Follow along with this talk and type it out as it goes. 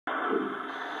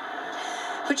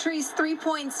Patrice, 3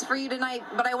 points for you tonight,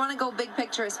 but I want to go big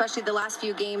picture, especially the last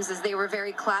few games, as they were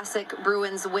very classic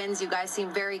Bruins wins. You guys seem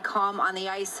very calm on the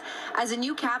ice. As a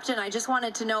new captain, I just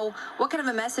wanted to know what kind of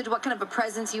a message, what kind of a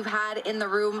presence you've had in the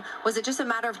room. Was it just a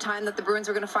matter of time that the Bruins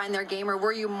were going to find their game, or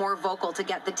were you more vocal to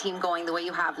get the team going the way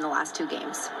you have in the last 2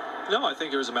 games? No, I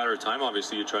think it was a matter of time.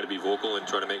 Obviously, you try to be vocal and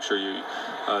try to make sure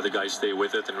the guys stay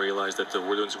with it and realize that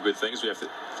we're doing some good things. We have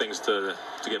things to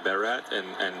get better at,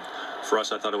 and for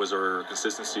us, I thought it was our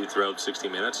consistency throughout 60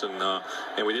 minutes,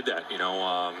 and we did that,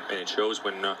 and it shows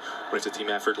when it's a team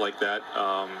effort like that,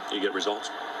 you get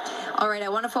results. All right, I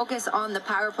want to focus on the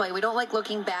power play. We don't like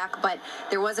looking back, but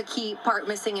there was a key part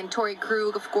missing in Torrey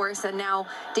Krug, of course, and now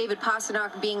David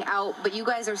Pastrnak being out. But you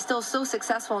guys are still so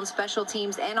successful in special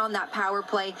teams and on that power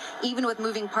play, even with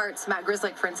moving parts, Matt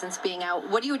Grzelcyk, for instance, being out.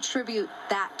 What do you attribute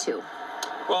that to?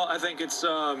 Well, I think it's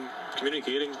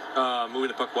communicating, moving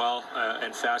the puck well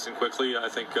and fast and quickly. I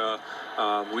think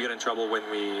we get in trouble when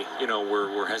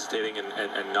we're hesitating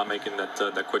and not making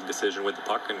that quick decision with the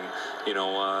puck, and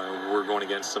we're going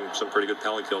against some pretty good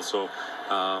penalty kills. So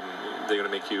they're going to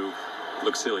make you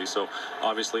look silly. So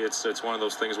obviously it's one of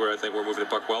those things where I think we're moving the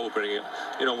puck well. We're putting it,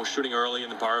 we're shooting early in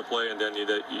the power play, and then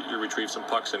you retrieve some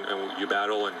pucks and you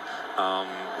battle, and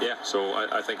so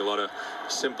I think a lot of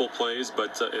simple plays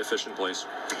but efficient plays.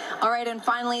 All right, and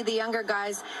finally, the younger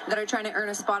guys that are trying to earn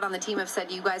a spot on the team have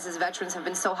said you guys as veterans have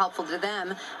been so helpful to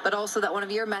them, but also that one of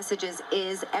your messages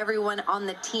is everyone on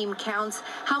the team counts.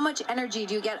 How much energy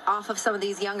do you get off of some of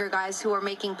these younger guys who are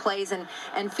making plays and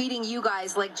feeding you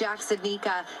guys like Jack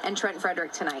Sednicka and Trent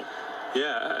Frederic tonight?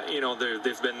 Yeah,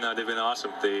 they've been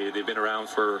awesome. They've been around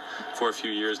for a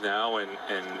few years now, and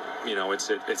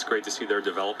it's great to see their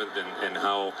development and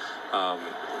how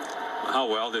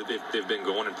well they've been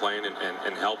going and playing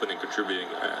and helping and contributing.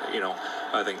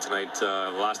 I think tonight,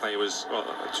 last night was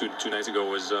two nights ago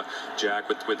was Jack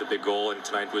with the big goal, and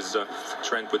tonight was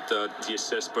Trent with the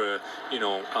assist. But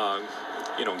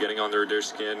getting on their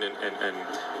skin and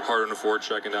hard on the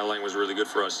forecheck, and that line was really good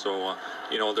for us. So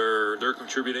they're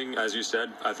contributing, as you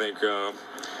said. I think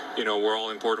we're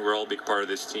all important. We're all a big part of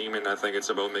this team, and I think it's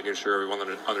about making sure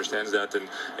everyone understands that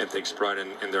and takes pride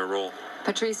in their role.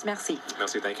 Patrice, merci.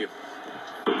 Merci, thank you.